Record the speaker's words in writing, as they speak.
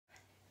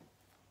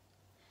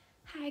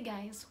Hi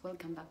guys!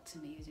 Welcome back to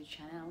my YouTube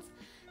channel.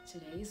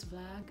 Today's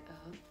vlog,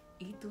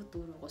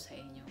 ituturo ko sa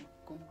inyo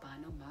kung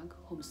paano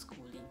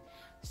mag-homeschooling.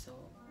 So,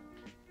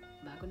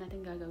 bago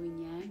natin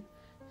gagawin yan,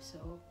 so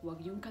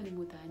huwag yung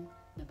kalimutan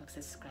na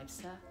mag-subscribe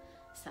sa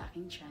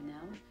aking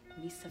channel,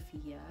 Miss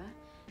Safiyyah,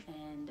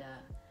 and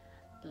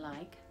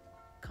like,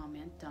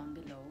 comment down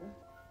below,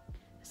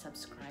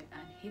 subscribe,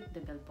 and hit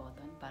the bell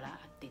button para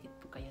updated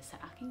po kayo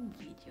sa aking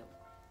video.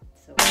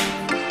 So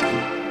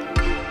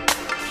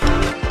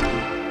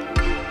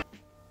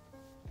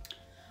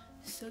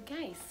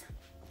guys,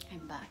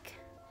 I'm back.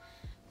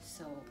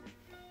 So,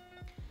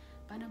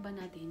 paano ba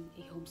natin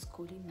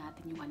i-homeschooling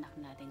natin yung anak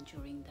natin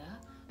during the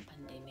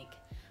pandemic?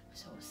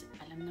 So,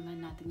 alam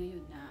naman natin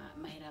ngayon na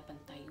mahirapan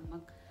tayong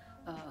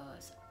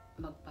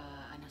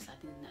magpa-anak sa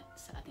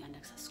ating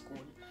anak sa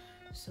school.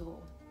 So,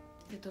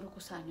 tuturo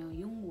ko sa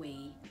yung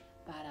way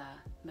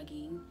para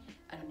maging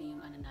yung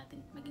yung anak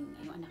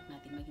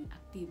natin maging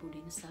aktibo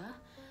din sa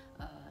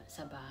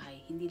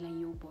bahay. Hindi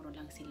lang yung puro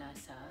lang sila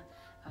sa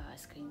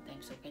screen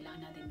time. So, kailangan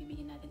natin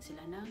bibigyan natin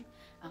sila ng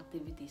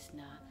activities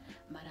na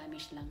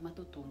marami silang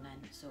matutunan.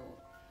 So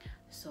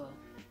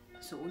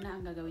una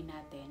ang gagawin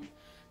natin.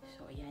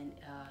 So, ayan,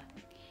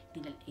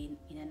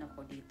 inano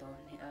ko dito,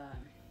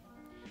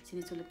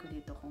 sinisulat ko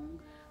dito kung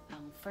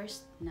ang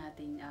first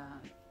natin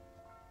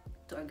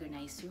to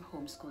organize your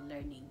homeschool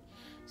learning.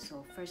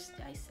 So first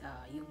guys,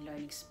 yung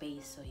learning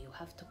space, so you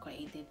have to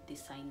create it,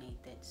 design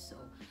it. So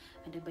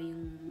ano ba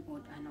yun?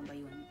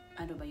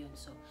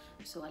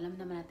 So alam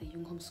naman natin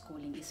yung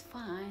homeschooling is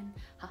fun,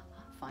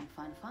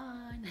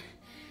 fun.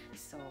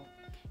 So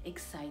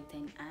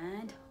exciting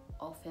and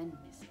often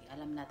messy.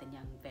 Alam natin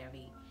yung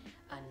very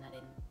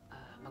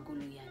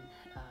magulo yan.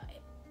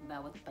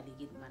 Bawat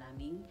paligid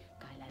maraming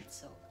kalat.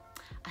 So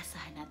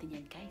asahan natin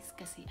yan guys,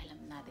 kasi alam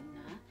natin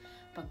na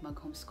pag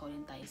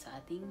mag-homeschooling tayo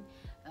sa ating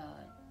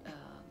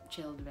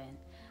children,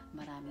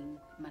 marami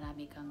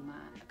kang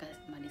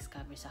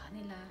ma-discover sa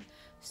kanila.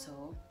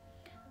 So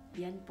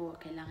yan po,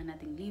 kailangan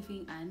nating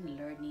living and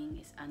learning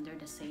is under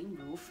the same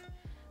roof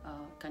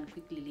can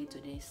quickly lead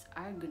to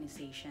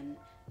disorganization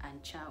and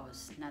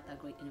chaos, not a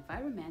great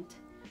environment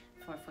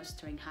for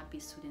fostering happy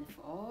students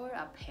or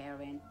a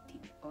parent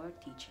or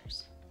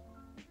teachers.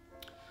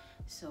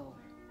 So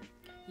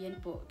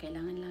yan po,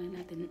 kailangan lang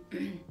natin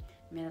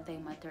meron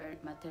tayong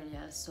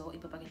materials. So,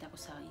 ipapakita ko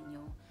sa inyo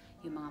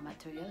yung mga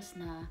materials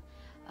na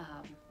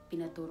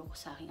pinaturo ko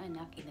sa aking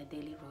anak in a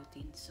daily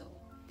routine. So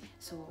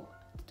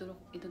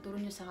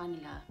ituturo nyo sa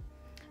kanila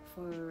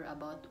for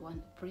about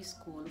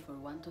preschool for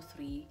 1 to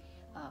 3,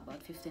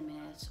 about 15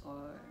 minutes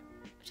or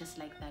just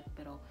like that.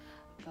 Pero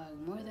pag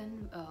more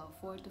than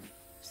 4 to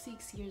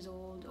 6 years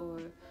old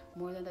or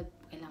more than that,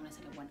 kailangan na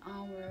sila 1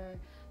 hour.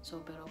 So,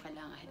 pero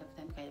kailangan ahead of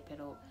time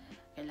pero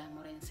kailangan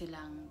mo rin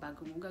silang,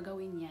 bago mo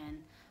gagawin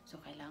yan, so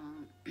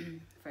kailangan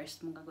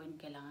first mong gagawin,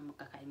 kailangan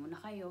magkakain muna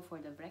kayo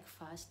for the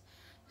breakfast.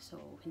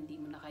 So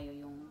hindi mo na kayo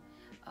yung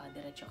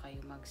diretso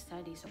kayo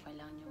mag-study, so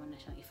kailangan nyo muna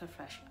siyang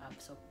i-fresh up.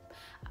 So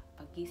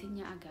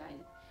paggising niya agad,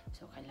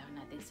 so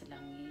kailangan natin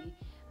silang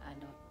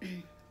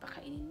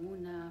pakainin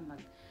muna,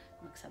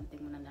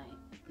 mag-something muna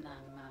na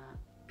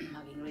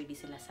maging ready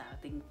sila sa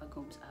ating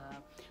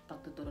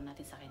pagtuturo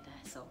natin sa kanila.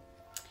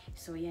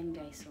 So yan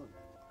guys,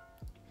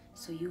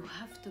 so you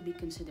have to be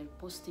considered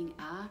posting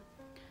a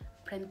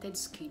printed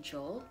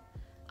schedule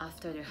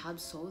after their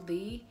household.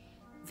 They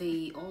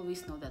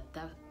always know that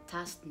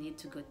tasks need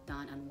to get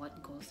done and what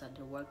goals that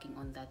they're working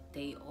on that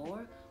day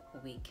or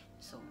week.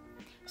 So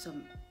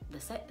the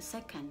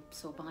second,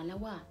 so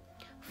pangalawa,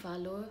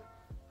 follow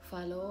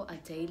a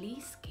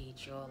daily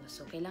schedule.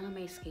 So kailangan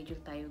may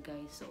schedule tayo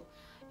guys. So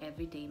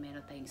every day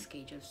meron tayong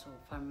schedule. So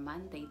from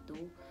Monday to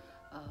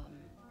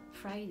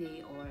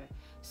Friday, or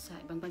sa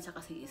ibang bansa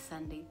kasi is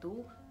Sunday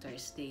to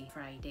Thursday,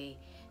 Friday.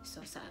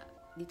 So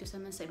dito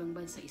naman sa ibang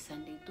bansa is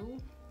Sunday to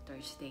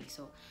Thursday.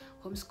 So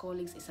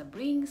homeschooling is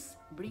brings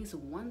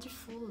a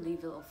wonderful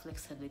level of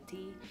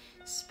flexibility,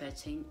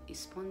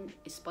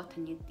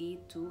 spontaneity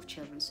to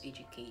children's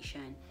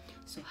education.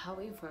 So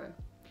however,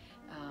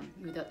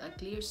 without a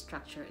clear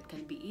structure, it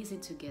can be easy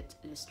to get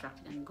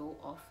distracted and go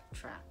off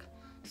track.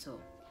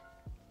 So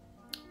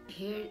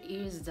here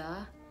is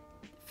the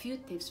few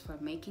tips for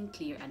making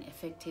clear and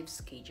effective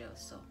schedules.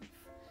 So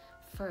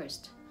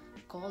first,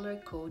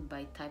 color code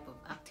by type of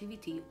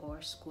activity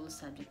or school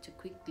subject to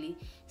quickly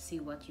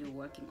see what you're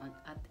working on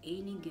at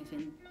any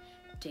given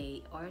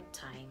day or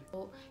time.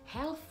 So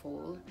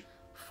helpful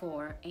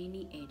for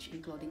any age,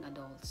 including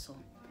adults.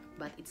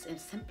 But its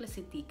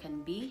simplicity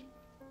can be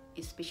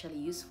especially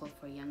useful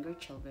for younger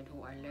children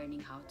who are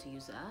learning how to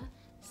use a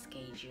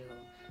schedule.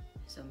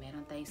 So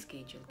meron tayong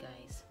schedule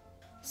guys.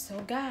 So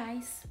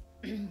guys,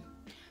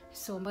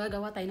 so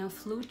magagawa tayo ng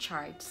flow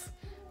charts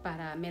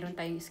para meron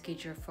tayong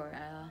schedule for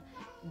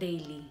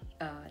daily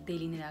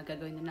nila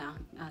gagawin na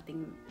ang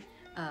ating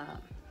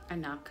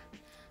anak.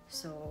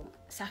 So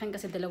sa akin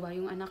kasi dalawa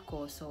yung anak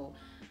ko, so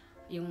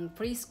yung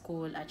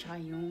preschool at saka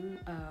yung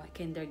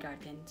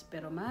kindergarten,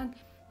 pero mag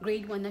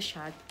grade 1 na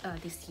siya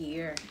this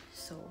year.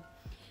 So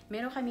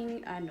meron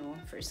kaming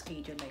for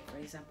schedule, like for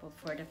example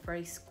for the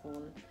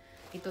preschool,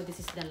 this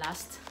is the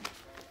last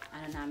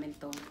namin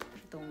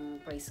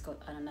itong preschool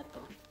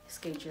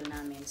schedule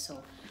namin. So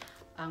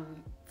ang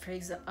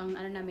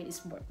namin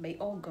is by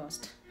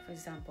August. For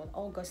example,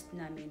 August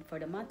namin, for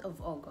the month of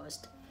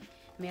August,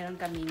 meron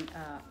kaming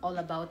all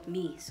about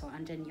me. So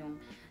andyan yung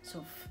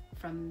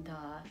from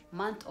the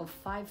month of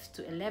 5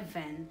 to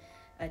 11,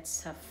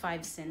 it's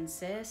 5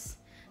 senses.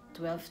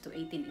 12 to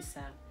 18 is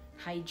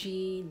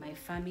hygiene, my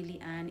family,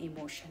 and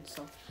emotion.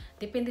 So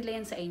depende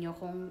lang yan sa inyo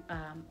kung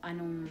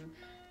anong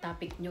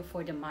topic nyo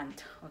for the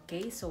month.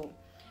 Okay, so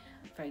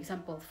for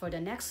example, for the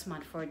next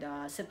month, for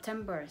the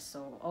September,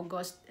 so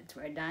August,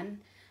 we're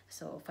done.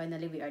 So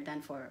finally we are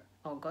done for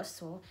August.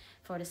 So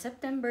for the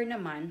September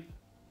naman,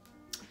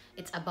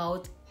 it's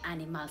about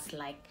animals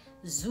like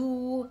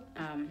zoo,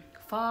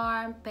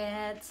 farm,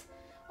 pets,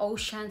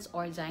 oceans,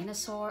 or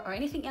dinosaur, or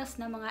anything else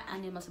na mga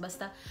animals,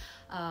 basta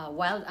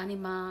wild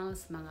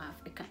animals, mga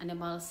African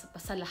animals,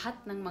 basta lahat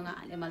ng mga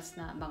animals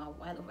na mga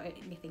wild or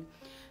anything.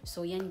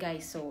 So yan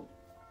guys, so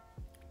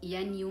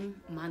yan yung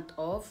month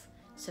of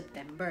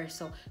September.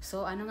 So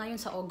ano nga yun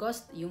sa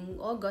August? Yung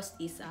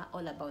August is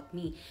all about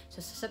me.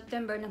 So sa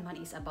September naman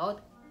is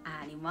about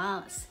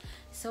animals.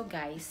 So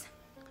guys,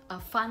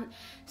 fun.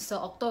 So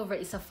October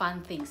is a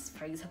fun things.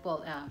 For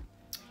example,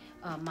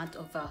 month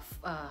of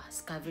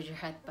scavenger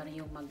hunt, para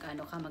yung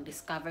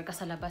mag-discover ka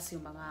sa labas,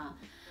 yung mga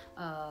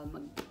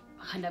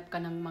maghanap ka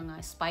ng mga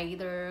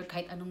spider,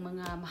 kahit anong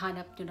mga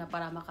mahanap nyo na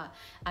para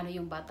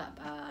yung bata,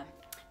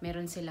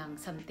 meron silang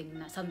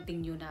something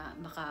new na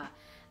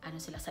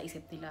sila sa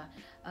isip nila,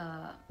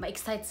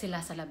 ma-excite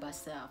sila sa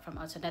labas from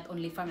outside, not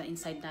only from the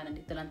inside na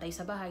nandito lang tayo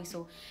sa bahay.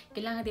 So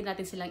kailangan din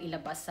natin silang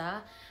ilabas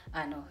sa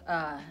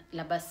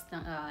labas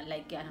ng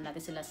like natin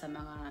sila sa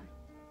mga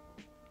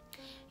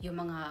yung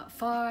mga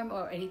farm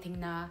or anything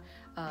na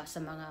sa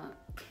mga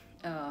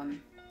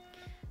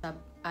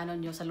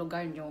nyo sa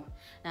lugar nyo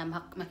na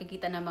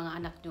makikita ng mga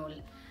anak nyo,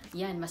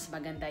 yan mas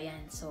maganda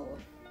yan. So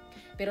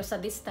pero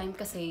sa this time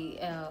kasi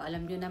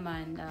alam nyo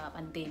naman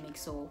pandemic,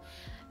 so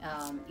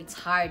it's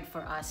hard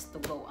for us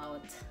to go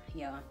out.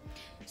 Yeah,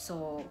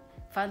 so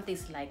fun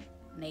things like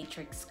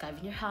nature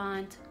scavenger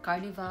hunt,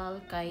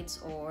 carnival, kites,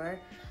 or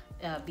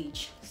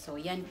beach. So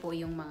yan po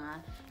yung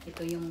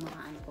ito yung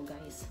mga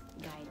guys,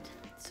 guide.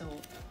 So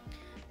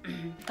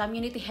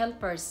community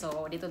helpers.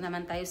 So dito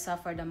naman tayo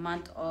for the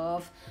month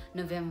of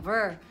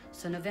November.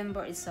 So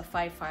November is a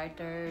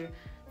firefighters,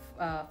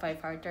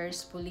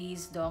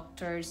 police,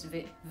 doctors,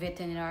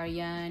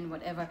 veterinarian,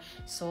 whatever,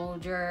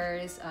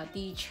 soldiers,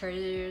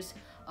 teachers.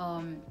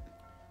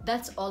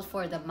 That's all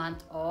for the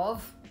month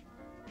of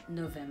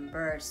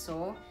November.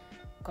 So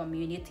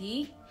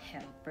community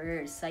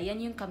helpers.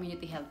 Ayan yung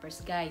community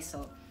helpers guys.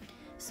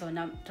 From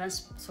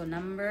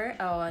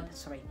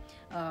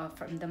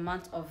the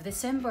month of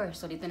December.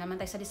 So dito naman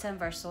tayo sa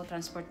December. So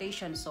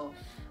transportation. So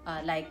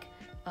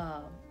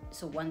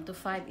so 1 to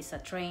 5 is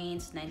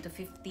trains, 9 to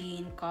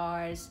 15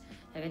 cars,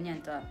 ganyan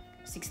to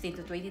 16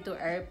 to 22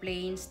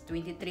 airplanes,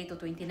 23 to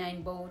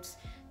 29 boats,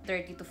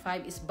 30 to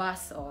 5 is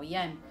bus.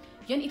 Yan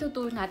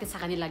ituturo natin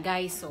sa kanila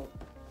guys. So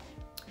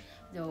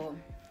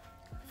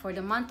for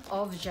the month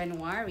of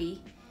January,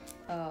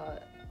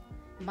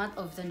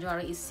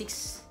 is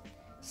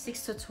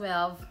 6 to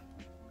 12.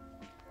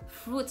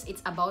 Fruits,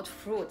 it's about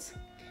fruits.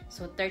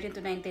 So 13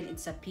 to 19,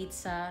 it's a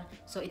pizza.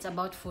 So it's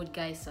about food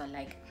guys. So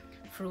like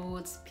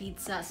fruits,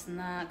 pizza,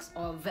 snacks,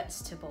 or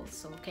vegetables.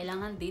 So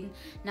kailangan din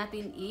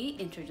natin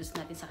i-introduce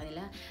natin sa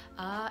kanila,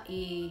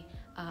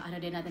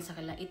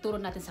 ituro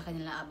natin sa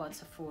kanila about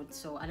sa food.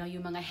 So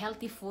yung mga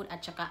healthy food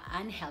at saka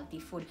unhealthy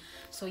food.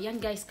 So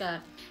yan guys,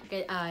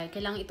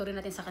 kailangan ituro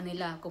natin sa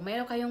kanila. Kung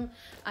mayroon kayong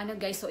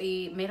guys, so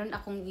meron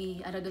akong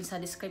doon sa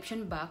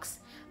description box,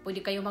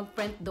 pwede kayong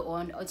mag-print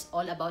doon. It's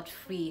all about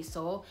free.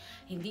 So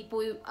hindi po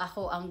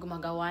ako ang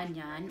gumagawa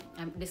niyan.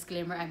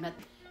 Disclaimer, I'm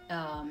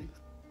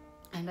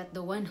not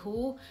the one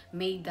who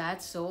made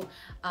that. So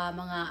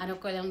mga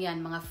ko lang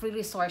yan, mga free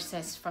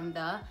resources from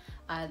the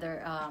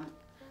other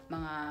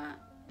mga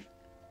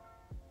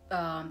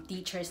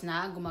teachers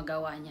na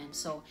gumagawa niyan.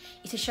 So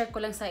isi-share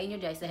ko lang sa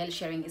inyo guys dahil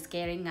sharing is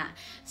caring nga.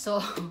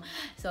 So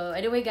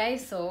anyway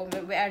guys, so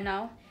we are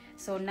now,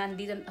 so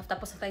nandito,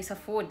 tapos na tayo sa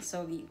food.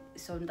 So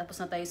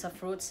tapos na tayo sa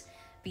fruits,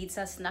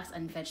 pizza, snacks,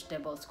 and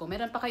vegetables. Kung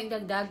meron pa kayong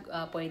dagdag,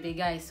 pwede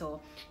guys. So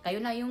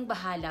kayo na yung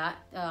bahala,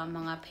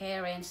 mga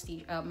parents,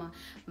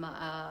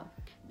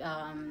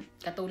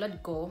 katulad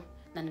ko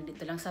na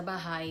nandito lang sa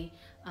bahay,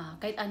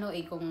 kahit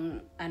kung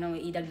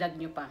idagdag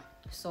nyo pa.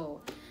 So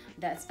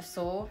that's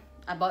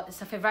about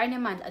sa February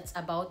naman, it's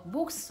about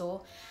books.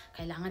 So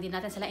kailangan din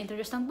natin sila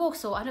introduce ng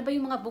books. So ano ba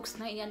yung mga books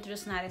na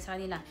i-introduce natin sa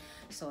kanila?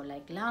 So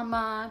like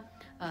Lama,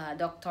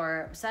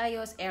 Dr.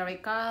 Sayos,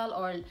 Eric Carl,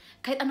 or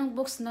kahit anong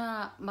books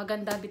na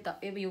maganda,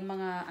 yung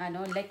mga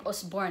like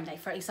Osborne, like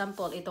for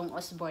example itong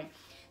Osborne.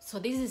 So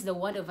this is the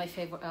one of my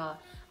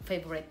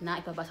favorite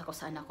na ipabasa ko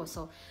sa anak ko.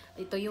 So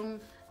ito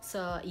yung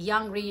sa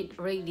young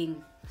reading.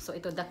 So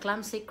ito, The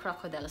Clumsy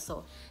Crocodile.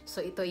 So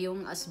ito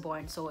yung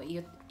Usborne. So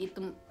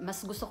ito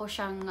mas gusto ko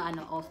siyang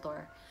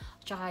author.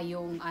 Tsaka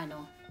yung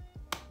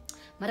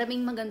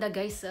maraming maganda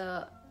guys,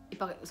 sa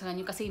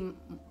kanyo kasi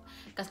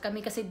kami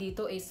kasi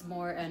dito is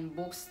more on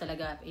books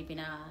talaga.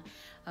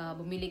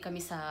 Bumili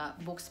kami sa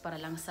books para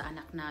lang sa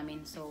anak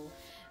namin. So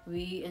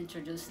we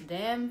introduce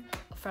them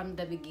from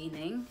the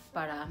beginning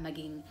para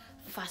maging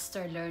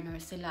faster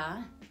learner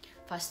sila,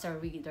 faster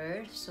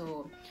reader.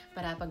 So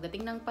para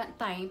pagdating ng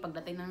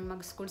pagdating ng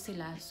mag-school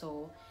sila,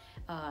 so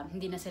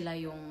hindi na sila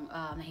yung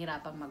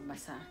nahirapang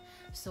magbasa.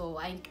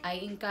 So I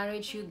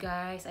encourage you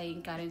guys, I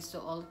encourage to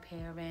all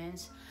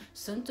parents,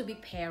 soon to be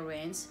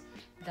parents,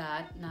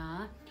 that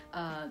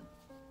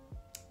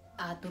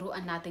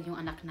turuan natin yung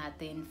anak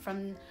natin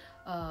from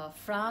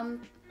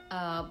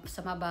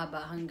sa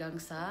mababa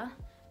hanggang sa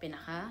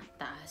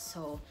pinaka-taas.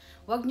 So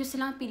wag nyo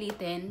silang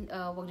pilitin,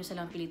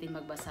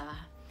 magbasa.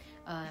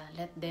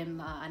 Let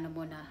them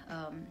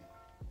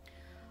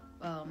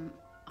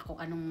kung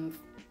anong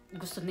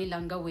gusto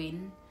nilang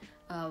gawin.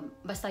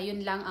 Basta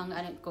yun lang ang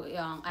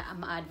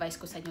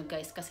ma-advise ko sa inyo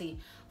guys, kasi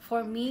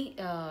for me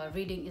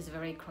reading is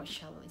very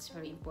crucial. It's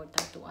very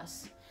important to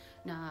us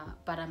na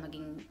para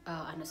maging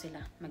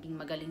maging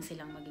magaling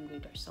silang maging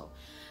reader. So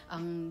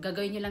ang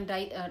gagawin niyo lang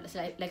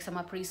like sa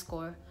mga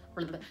preschool,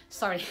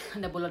 sorry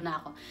nabulol na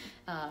ako,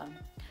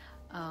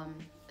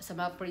 sa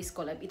mga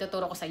preschool,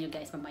 ituturo ko sa inyo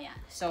guys mamaya.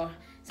 So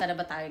sana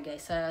ba tayo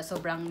guys,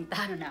 sobrang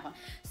tano na ako.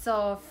 So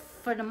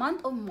for the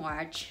month of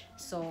March,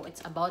 so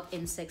it's about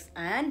insects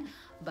and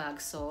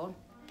bugs. So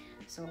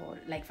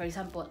like for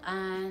example,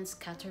 ants,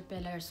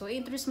 caterpillars. So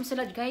introduce mo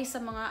sila guys sa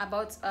mga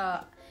about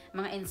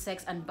mga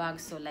insects and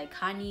bugs. So like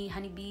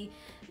honeybee,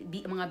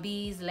 mga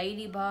bees,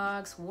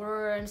 ladybugs,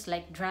 worms,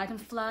 like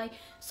dragonfly.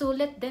 So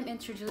let them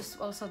introduce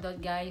also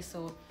that guys.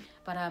 So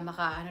para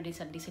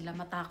di sila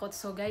matakot.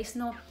 So guys,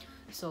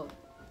 so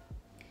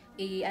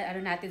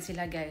natin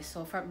sila guys.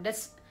 So from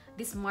this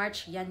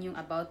March, yan yung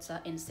about sa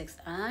insects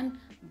and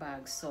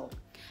bugs. So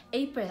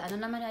April,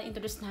 naman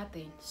na-introduce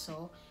natin?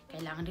 So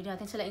kailangan din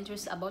natin sila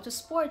interest about the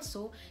sports.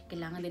 So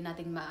kailangan din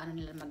natin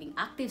nila maging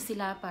active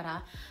sila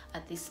para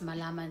at least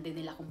malaman din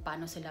nila kung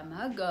paano sila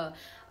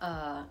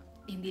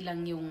hindi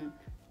lang yung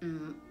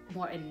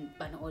more and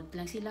panood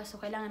lang sila. So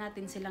kailangan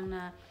natin silang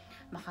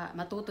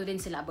matuto din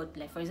sila about,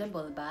 like for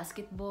example,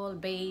 basketball,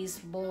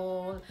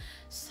 baseball,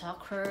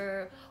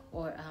 soccer,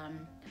 or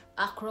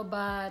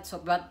acrobat.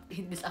 So but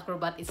this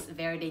acrobat is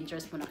very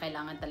dangerous muna.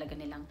 Kailangan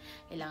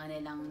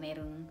nilang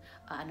merong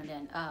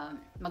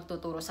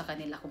magtuturo sa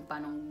kanila kung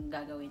paano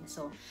gagawin.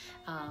 So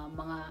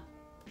mga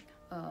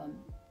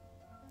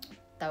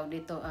tawag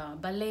dito,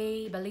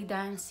 ballet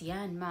dance,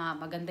 yan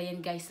maganda yan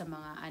guys sa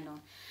mga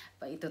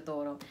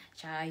ituturo.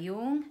 Tsaka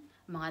yung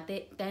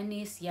mga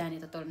tennis, yan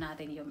ituturo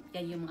natin,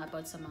 yan yung mga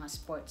about sa mga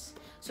sports.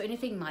 So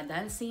anything, mga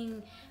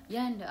dancing,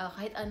 yan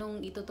kahit anong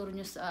ituturo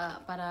nyo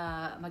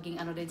para maging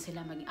din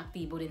sila, maging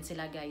aktibo din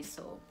sila guys.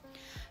 So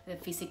the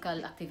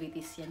physical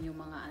activities, yan yung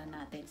mga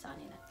natin sa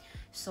kanila.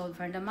 So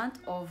for the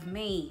month of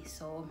May,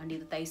 so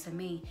nandito tayo sa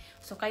May.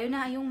 So kayo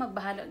na yung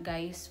magbahala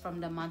guys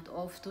from the month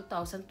of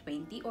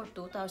 2020 or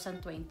 2021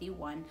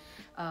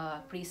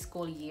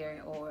 preschool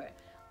year or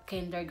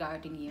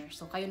kindergarten year.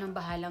 So kayo nang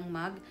bahalang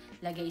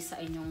maglagay sa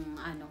inyong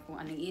kung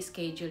anong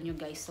i-schedule nyo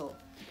guys. So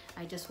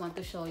I just want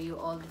to show you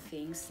all the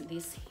things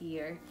this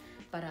here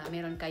para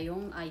meron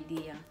kayong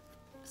idea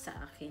sa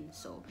akin.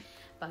 So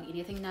pag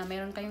anything na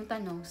meron kayong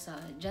tanong,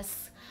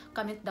 just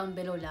comment down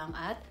below lang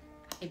at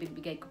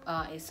ibibigay ko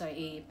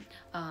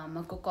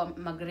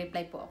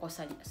mag-reply po ako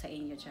sa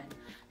inyo dyan.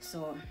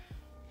 So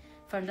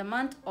from the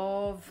month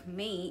of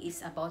May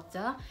is about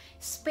the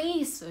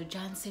space. So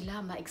dyan sila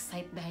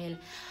ma-excite dahil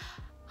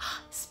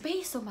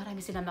space. So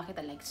marami sila makita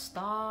like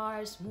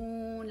stars,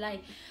 moon, like.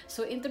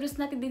 So introduce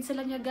natin din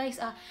sila niya guys.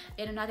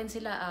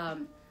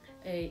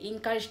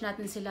 Encourage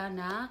natin sila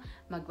na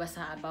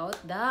magbasa about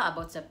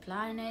the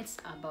planets,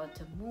 about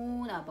the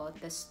moon, about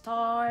the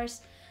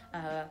stars,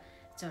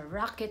 the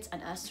rockets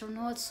and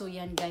astronauts. So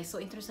yan guys. So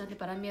introduce natin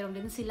para meron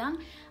din silang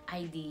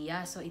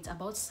idea. So it's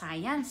about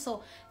science.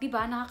 So di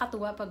ba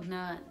nakakatuwa pag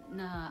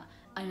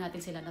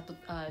natin sila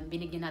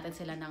binigyan natin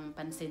sila ng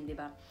pansin, di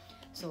ba?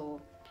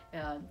 So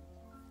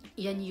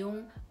yan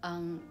yung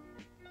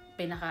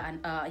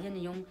yan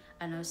yung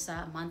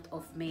sa month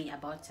of May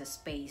about sa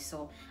space.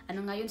 So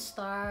nga yun,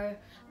 star,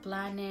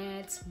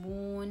 planets,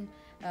 moon,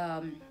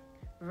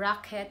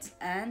 rockets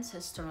and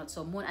astronauts.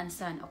 So moon and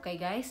sun, okay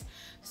guys?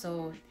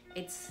 So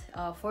it's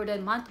for the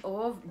month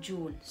of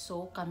June.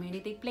 So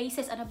community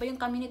places, ano ba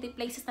yung community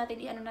places natin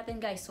natin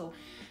guys? So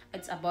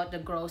it's about the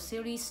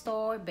grocery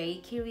store,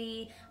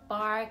 bakery,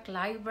 park,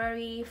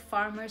 library,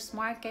 farmers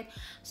market.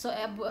 So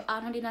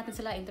din natin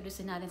sila, introduce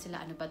natin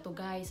sila, ano ba to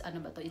guys? Ano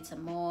ba to? It's a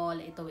mall,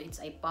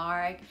 it's a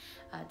park,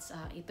 at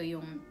ito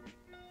yung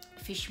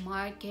fish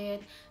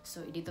market.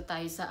 So dito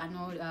tayo sa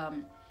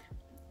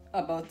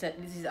about that,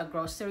 this is a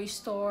grocery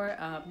store,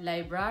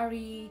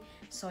 library,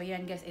 So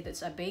yan guys,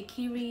 it's a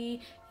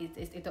bakery,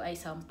 ito ay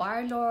isang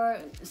parlor,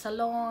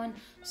 salon.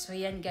 So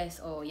yan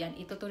guys, yan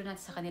ituturo natin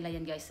sa kanila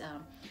yan guys,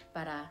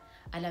 para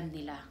alam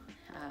nila,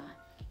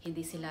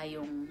 hindi sila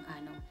yung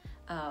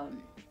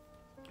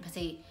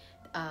kasi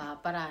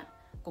para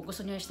kung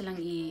gusto niyo silang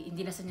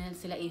hindi na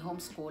sila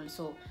i-homeschool,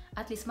 so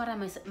at least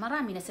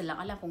marami na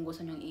silang alam kung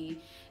gusto niyo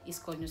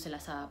i-school niyo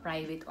sila sa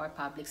private or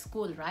public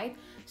school, right?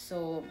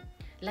 So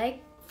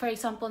like for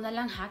example na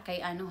lang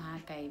kay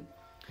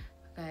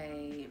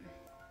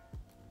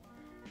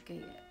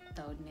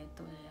tawag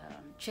nito,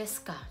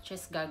 Cheska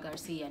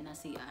Garcia na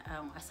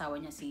ang asawa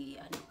niya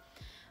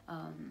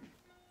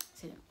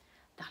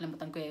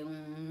nakalimutan ko yung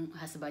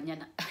husband niya,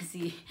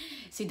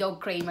 si Doug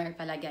Kramer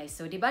pala guys.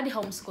 So, di ba di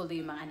homeschool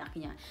yung mga anak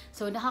niya?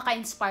 So,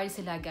 nakaka-inspire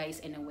sila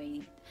guys in a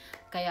way.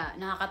 Kaya,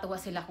 nakakatawa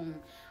sila kung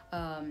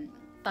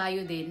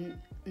tayo din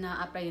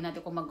na-apply natin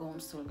kung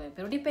mag-homeschool kayo.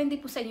 Pero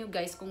depende po sa inyo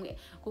guys, kung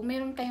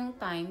meron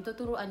kayong time,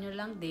 tuturuan nyo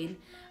lang din.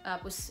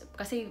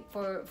 Kasi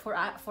for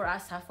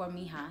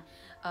me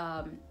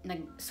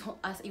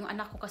yung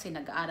anak ko kasi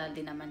nag-aaral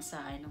din naman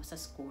sa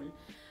school.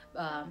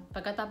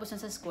 Pagkatapos na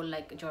sa school,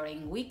 like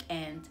during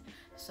weekend,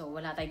 so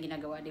wala tayong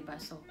ginagawa, diba?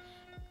 So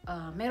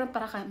meron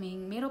pa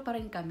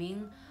rin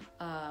kaming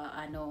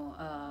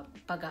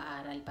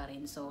pag-aaral pa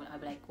rin. So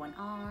like 1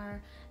 hour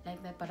like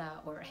that,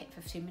 or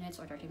 15 minutes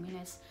or 30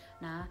 minutes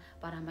na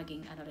para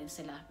maging rin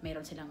sila,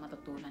 meron silang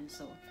matutunan.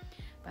 So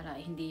para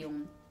hindi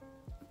yung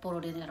puro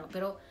din laro,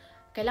 pero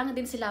kailangan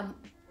din sila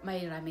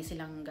rami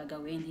silang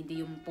gagawin, hindi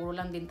yung puro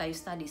lang din tayo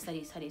study.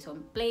 So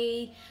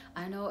play,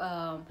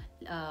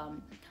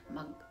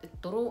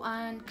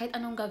 magturuan, kahit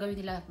anong gagawin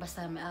nila,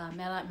 basta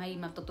may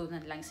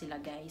matutunan lang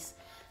sila guys.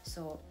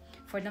 So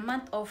for the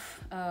month of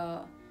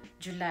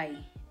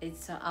July,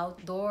 it's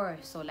outdoor.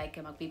 So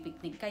like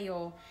magpipiknik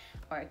kayo,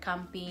 or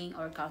camping,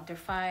 or country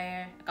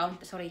fair,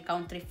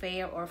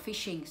 or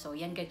fishing. So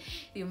yan guys,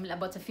 yung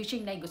about sa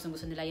fishing, like gusto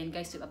nila yan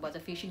guys, about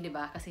sa fishing,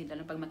 diba? Kasi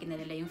lalo pag makita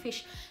nila yung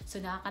fish,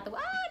 so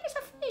nakakatawa, there's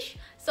a fish.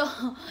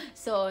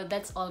 So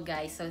that's all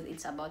guys. So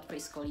it's about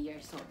preschool year.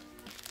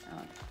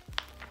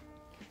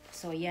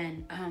 So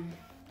yan,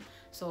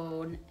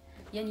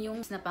 yan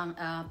yung pang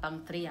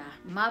 3,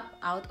 map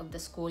out of the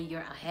school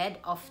year ahead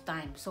of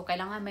time. So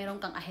kailangan mayroon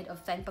kang ahead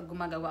of time pag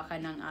gumagawa ka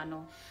ng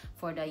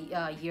for the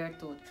year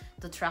to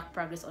track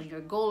progress on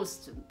your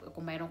goals,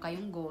 kung mayroon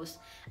kayong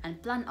goals, and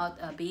plan out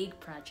big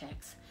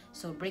projects.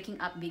 So breaking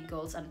up big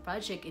goals and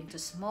project into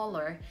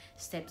smaller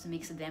steps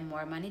makes them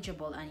more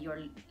manageable, and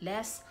you're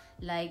less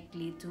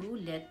likely to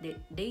let the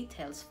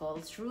details fall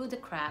through the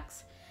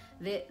cracks.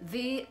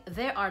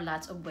 There are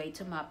lots of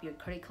ways to map your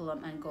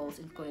curriculum and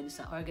goals, including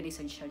sa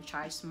organization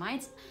charts,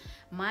 mind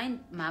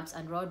maps,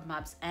 and road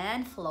maps,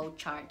 and flow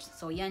charts.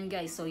 So yan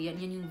guys, so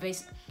yan yung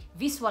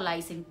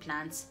visualizing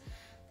plans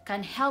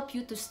can help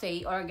you to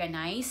stay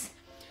organized,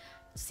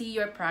 see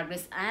your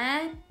progress,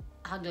 and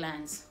a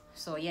glance.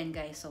 So yan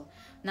guys, so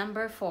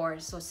number 4,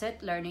 so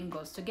set learning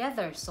goals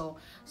together. So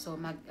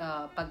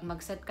pag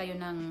mag-set kayo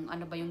ng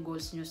ano ba yung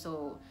goals nyo,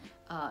 so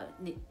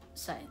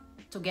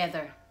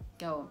together.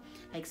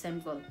 Like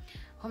simple,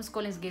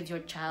 homeschooling gives your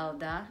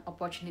child the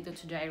opportunity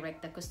to direct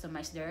and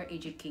customize their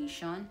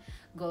education.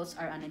 Goals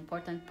are an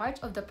important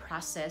part of the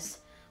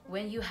process.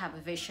 When you have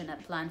a vision and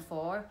plan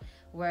for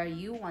where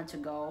you want to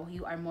go,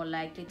 you are more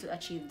likely to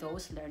achieve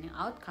those learning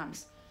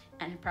outcomes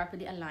and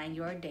properly align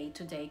your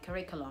day-to-day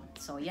curriculum.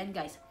 So yan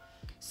guys,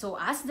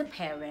 so as the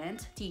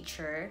parent,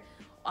 teacher,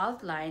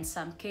 outline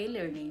some key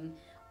learning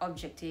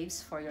objectives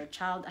for your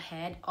child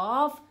ahead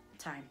of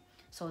time.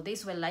 So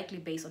these will likely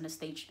based on the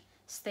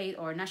state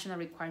or national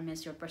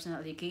requirements, your personal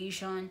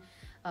education,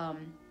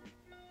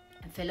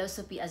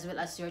 philosophy, as well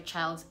as your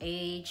child's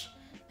age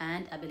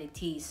and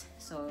abilities.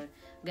 So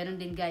ganun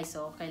din guys,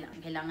 so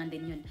kailangan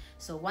din yun.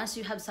 So once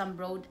you have some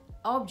broad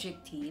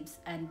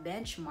objectives and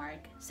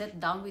benchmark, sit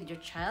down with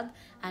your child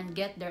and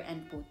get their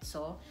input.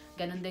 So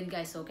ganun din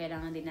guys, so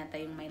kailangan din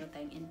natin yung mayroon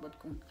tayong input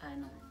kung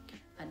anong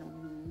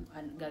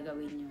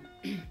gagawin nyo.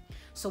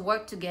 So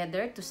work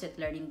together to set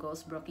learning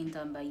goals broken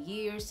down by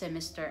year,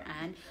 semester,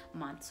 and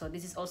month. So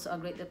this is also a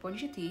great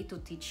opportunity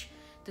to teach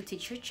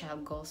your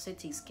child goal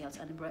setting skills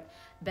and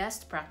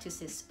best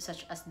practices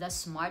such as the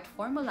SMART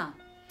formula.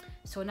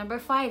 So number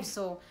 5,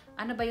 so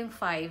ano ba yung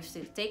 5?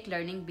 So, take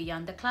learning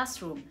beyond the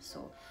classroom.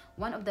 So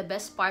one of the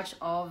best parts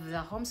of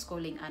the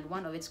homeschooling and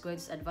one of its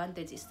greatest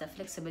advantages is the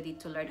flexibility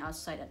to learn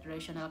outside of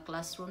traditional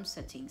classroom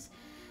settings.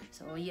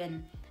 So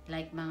yan,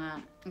 like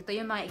ito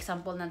yung mga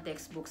example ng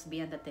textbooks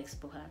beyond the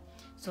textbook ha.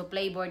 So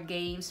play board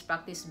games,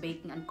 practice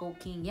baking and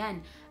cooking,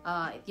 yan.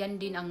 Yan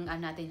din ang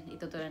natin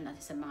ituturuan natin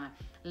sa mga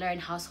learn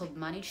household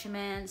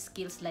management,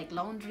 skills like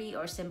laundry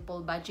or simple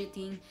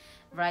budgeting,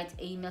 write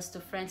emails to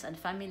friends and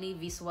family,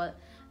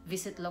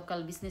 visit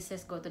local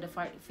businesses, go to the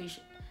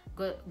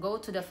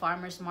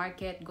farmers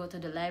market, go to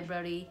the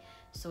library.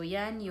 So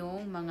yan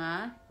yung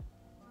mga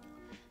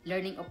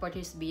learning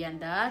opportunities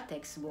beyond the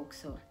textbook.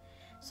 So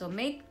So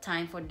make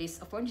time for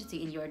this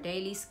opportunity in your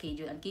daily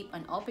schedule and keep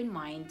an open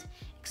mind,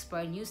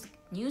 explore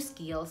new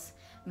skills,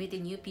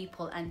 meeting new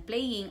people, and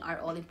playing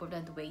are all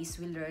important ways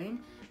we learn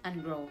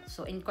and grow.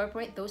 So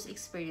incorporate those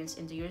experiences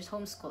into your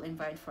homeschool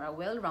environment for a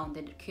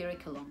well-rounded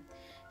curriculum.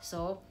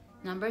 So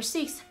number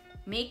 6,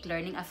 make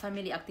learning a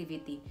family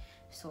activity.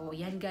 So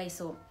yan guys,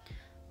 so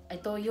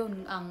ito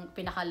yung ang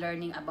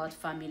pinaka-learning about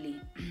family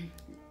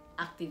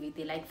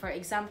activity. Like for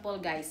example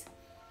guys,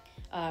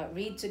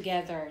 read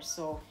together.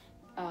 So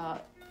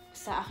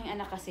sa aking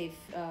anak kasi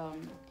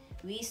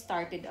we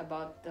started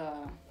about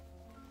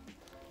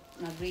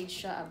nag-read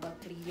siya about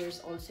 3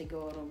 years old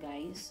siguro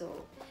guys.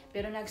 So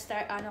pero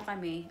nag-start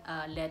kami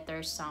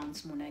letter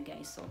sounds muna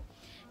guys. So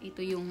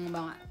ito yung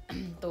mga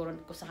turo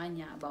ko sa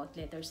kanya about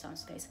letter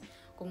sounds guys.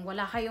 Kung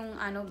wala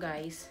kayong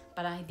guys,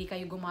 para hindi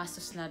kayo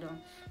gumastos na doon.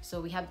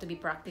 So we have to be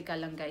practical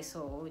lang guys.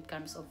 So it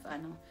comes of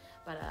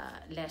para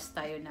less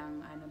tayo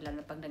ng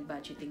lalo pag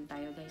nag-budgeting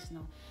tayo guys,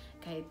 no.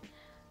 Kahit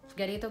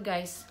ganito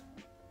guys,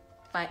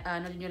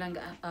 nyo lang,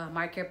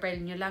 marker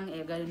pen nyo lang,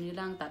 gano'n nyo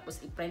lang,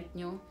 tapos i-print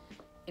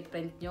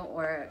nyo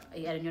or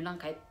nyo lang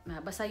kahit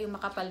basta yung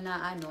makapal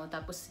na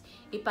tapos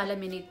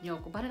ipalaminate nyo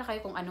kung paano na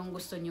kayo kung anong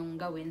gusto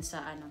nyong gawin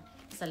sa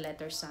sa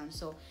letter sound.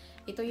 So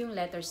ito yung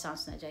letter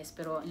sounds na guys,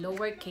 pero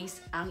lowercase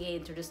ang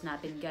i-introduce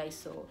natin guys.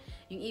 So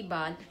yung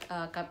iba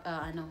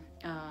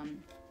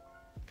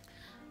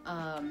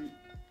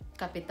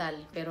capital,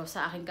 pero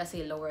sa akin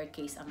kasi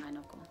lowercase ang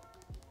ko,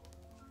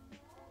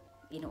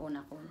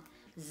 inuuna ko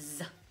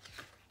z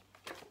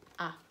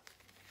a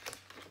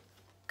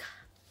k.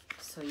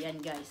 So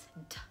yan guys,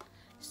 d.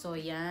 So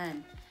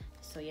yan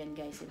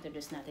guys,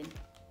 introduce natin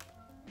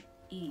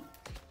i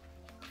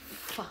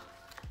f.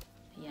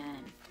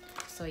 Yan.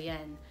 So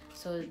yan.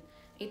 So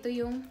ito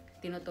yung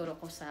tinuturo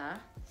ko sa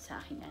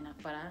aking anak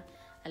para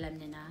alam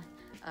niya na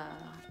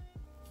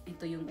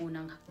ito yung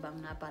unang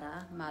hakbang na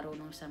para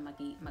marunong sa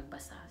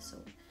magbasa. So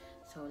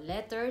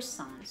letter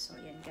sounds. So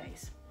yan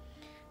guys.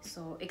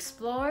 So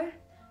explore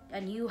a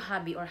new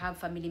hobby or have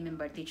family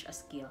member teach a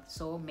skill.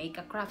 So make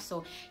a craft.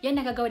 So yan,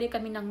 nagagawa din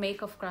kami ng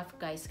make of craft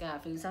guys. Kaya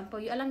for example,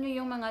 alam nyo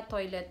yung mga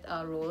toilet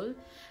roll,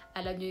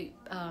 alam nyo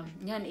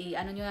yan,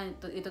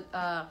 ito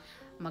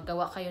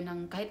magawa kayo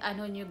ng kahit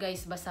nyo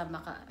guys, basta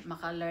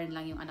maka-learn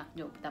lang yung anak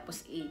nyo.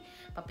 Tapos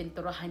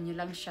papinturahan nyo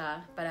lang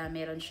siya para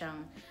meron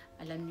siyang,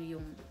 alam nyo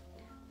yung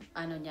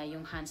niya,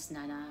 yung hands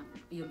na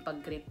yung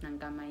pag-grip ng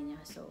kamay niya.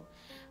 So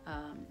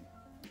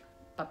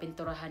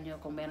papinturahan nyo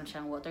kung meron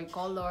siyang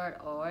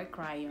watercolor or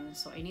crayon.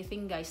 So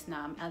anything guys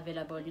na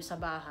available nyo sa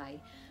bahay,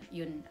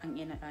 yun ang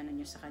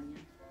nyo sa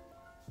kanya.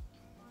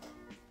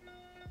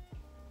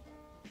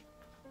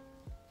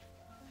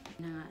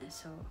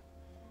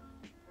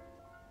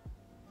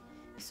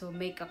 So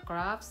make a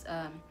crafts,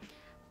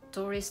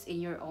 tourist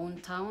in your own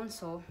town.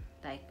 So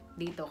like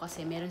dito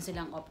kasi meron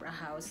silang opera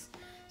house.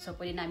 So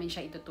pwede namin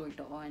siya itutour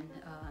doon.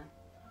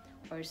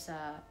 Or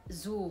sa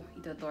zoo,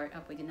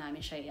 pwede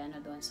namin siya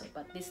doon. So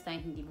but this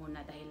time hindi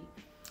muna dahil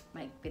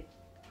maigpit,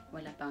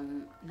 wala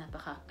pang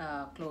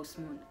close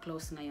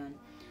ngayon.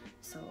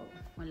 So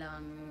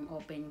walang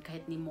open,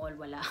 kahit ni mall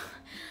wala.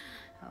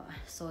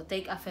 So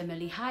take a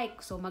family hike.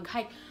 So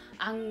mag-hike.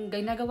 Ang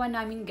ginagawa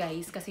namin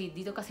guys, kasi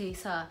dito kasi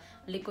sa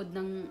likod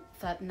ng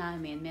flat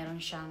namin, meron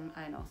siyang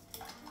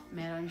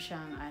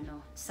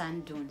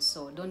sand dunes.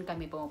 So doon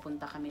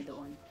pupunta kami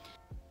doon.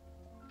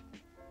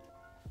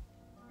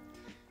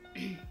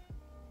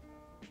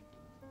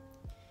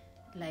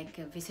 Like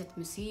visit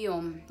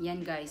museum,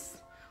 yan guys.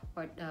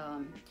 Or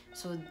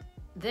so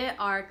there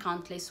are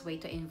countless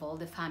ways to involve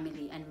the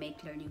family and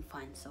make learning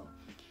fun.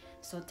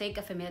 So take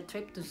a family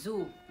trip to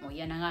zoo.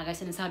 Yan na nga guys,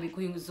 sinasabi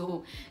ko yung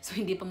zoo. So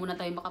hindi pa muna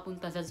tayo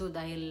makapunta sa zoo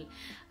dahil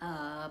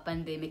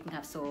pandemic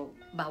na. So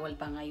bawal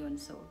pa ngayon.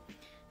 So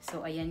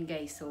ayan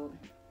guys. So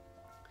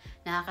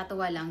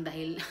nakakatawa lang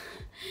dahil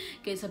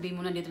kaya sabihin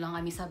mo na dito lang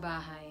kami sa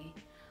bahay.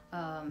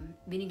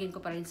 Binigyan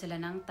ko pa rin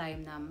sila ng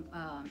time na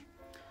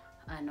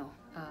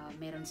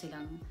meron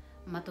silang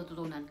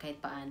matututunan kahit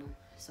paano.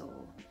 So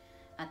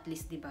at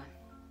least, diba?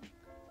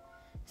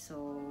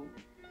 So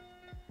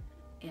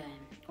yan,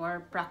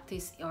 or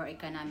practice your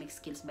economic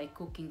skills by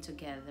cooking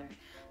together.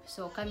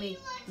 So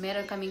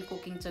meron kaming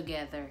cooking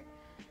together,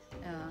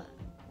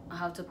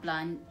 how to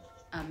plan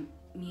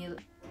meal.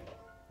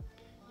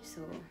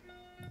 So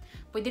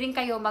pwede rin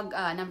kayo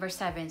number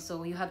 7.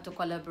 So you have to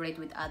collaborate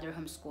with other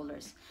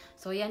homeschoolers.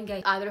 So yan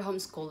guys, other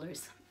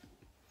homeschoolers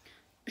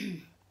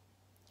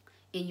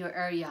in your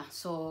area.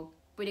 So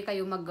pwede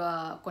kayo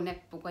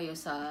mag-connect po kayo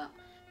sa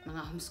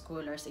mga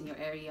homeschoolers in your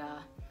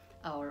area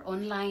or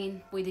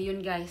online. Pwede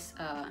yun guys,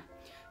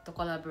 to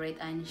collaborate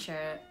and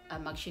share,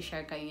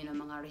 mag-share kayo ng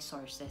mga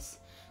resources.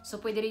 So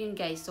pwede rin yun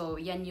guys. So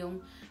yan yung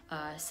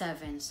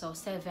 7. So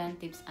 7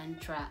 tips and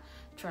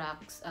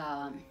tracks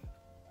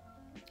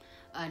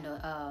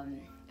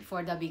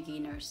for the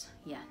beginners.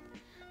 Yan.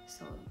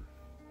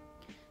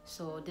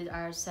 So there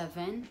are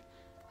 7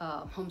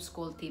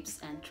 homeschool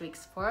tips and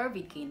tricks for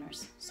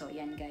beginners. So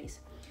yan guys.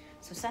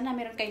 So sana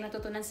meron kayong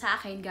natutunan sa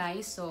akin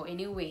guys. So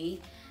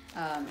anyway,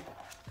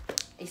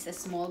 is a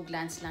small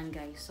glance lang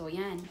guys. So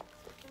yan.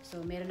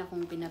 So meron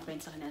akong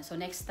pinaprint sa kanila. So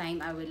next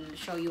time I will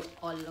show you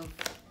all of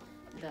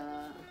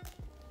the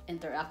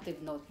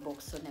interactive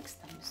notebooks. So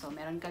next time. So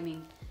meron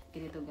kaming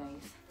ganito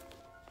guys.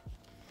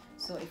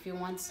 So if you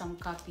want some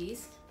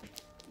copies,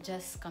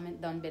 just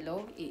comment down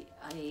below.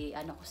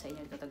 Ano ko sa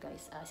inyo to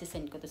guys.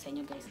 Sisend ko to sa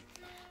inyo guys.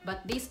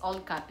 But these all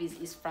copies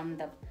is from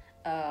the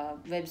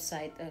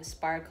website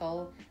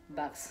Sparkle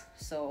Box.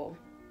 So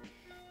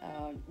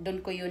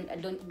doon ko yun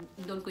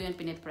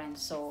piniprint.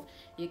 So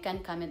you can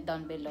comment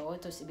down below.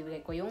 Tapos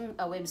ibibigay ko yung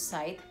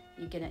website.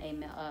 You can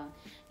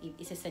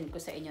isesend ko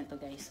sa inyo to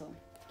guys.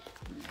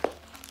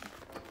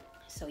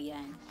 So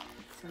yan.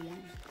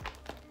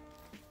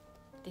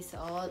 This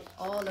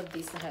all of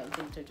this I have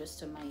introduced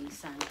to my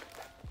son.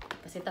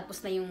 Kasi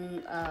tapos na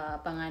yung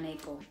panganay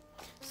ko.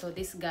 So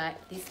this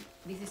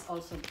is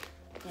also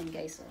yan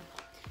guys. So,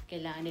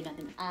 kailangan din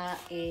natin A,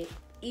 E,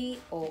 I,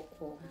 O,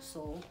 O.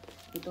 So,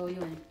 ito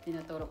yun.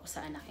 Tinuturo ko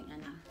sa aking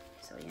anak.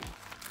 So, yan.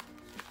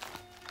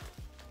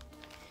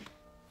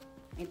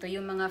 Ito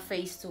yung mga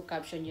phase 2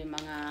 caption. Yung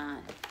mga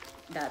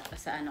data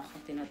sa anak ko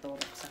tinuturo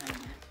ko sa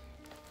kanya.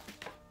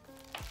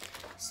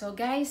 So,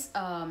 guys,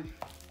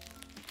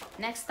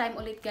 next time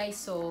ulit, guys.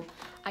 So,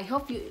 I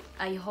hope you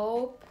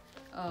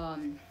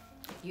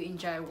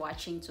enjoy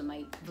watching to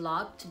my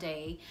vlog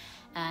today.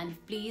 And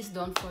please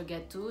don't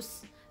forget to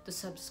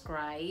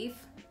subscribe,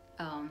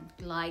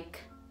 like,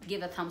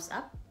 give a thumbs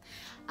up,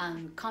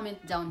 and comment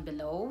down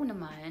below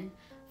naman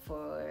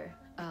for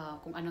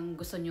kung anong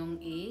gusto nyong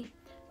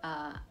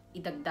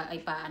idagdag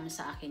ay paano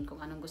sa akin,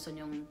 kung anong gusto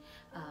nyong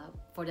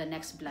for the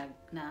next vlog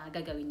na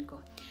gagawin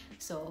ko.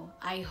 So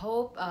I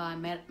hope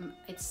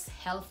it's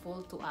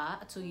helpful to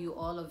you,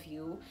 all of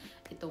you,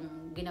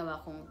 itong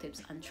ginawa kong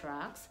tips and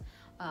tricks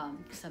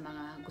sa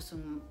mga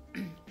gustong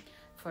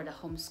for the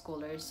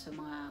homeschoolers, sa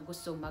mga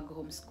gustong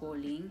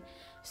mag-homeschooling.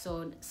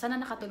 So, sana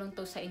nakatulong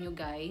to sa inyo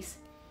guys.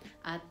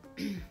 At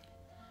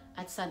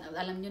sana,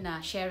 alam nyo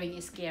na, sharing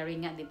is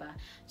caring nga, di ba?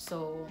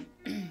 So,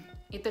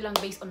 ito lang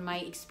based on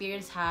my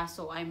experience ha.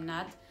 So, I'm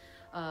not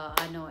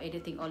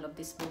editing all of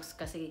these books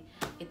kasi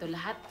ito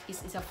lahat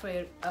is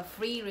a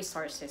free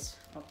resources.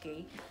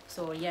 Okay?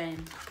 So, yan.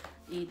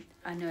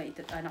 Ano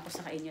ko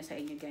sa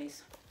inyo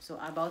guys. So,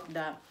 about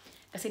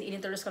kasi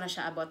in-introduce ko na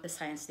siya about the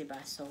science, diba?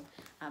 So,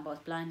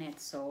 about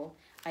planets. So,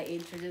 I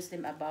introduced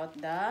them about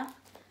the,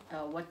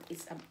 what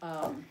is, 8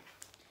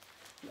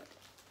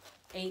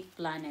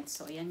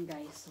 planets. So, ayan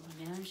guys. So,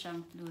 meron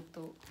siyang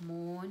Pluto,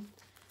 Moon,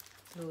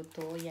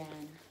 Pluto,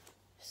 yan.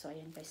 So,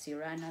 ayan guys,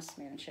 Uranus,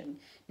 meron siyang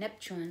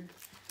Neptune.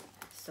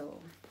 So,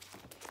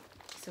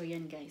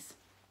 yan guys.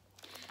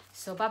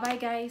 So, bye-bye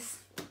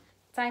guys.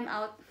 Time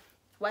out.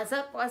 What's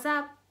up?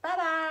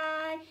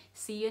 Bye-bye.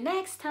 See you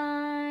next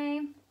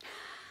time.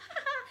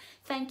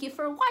 Thank you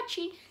for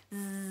watching.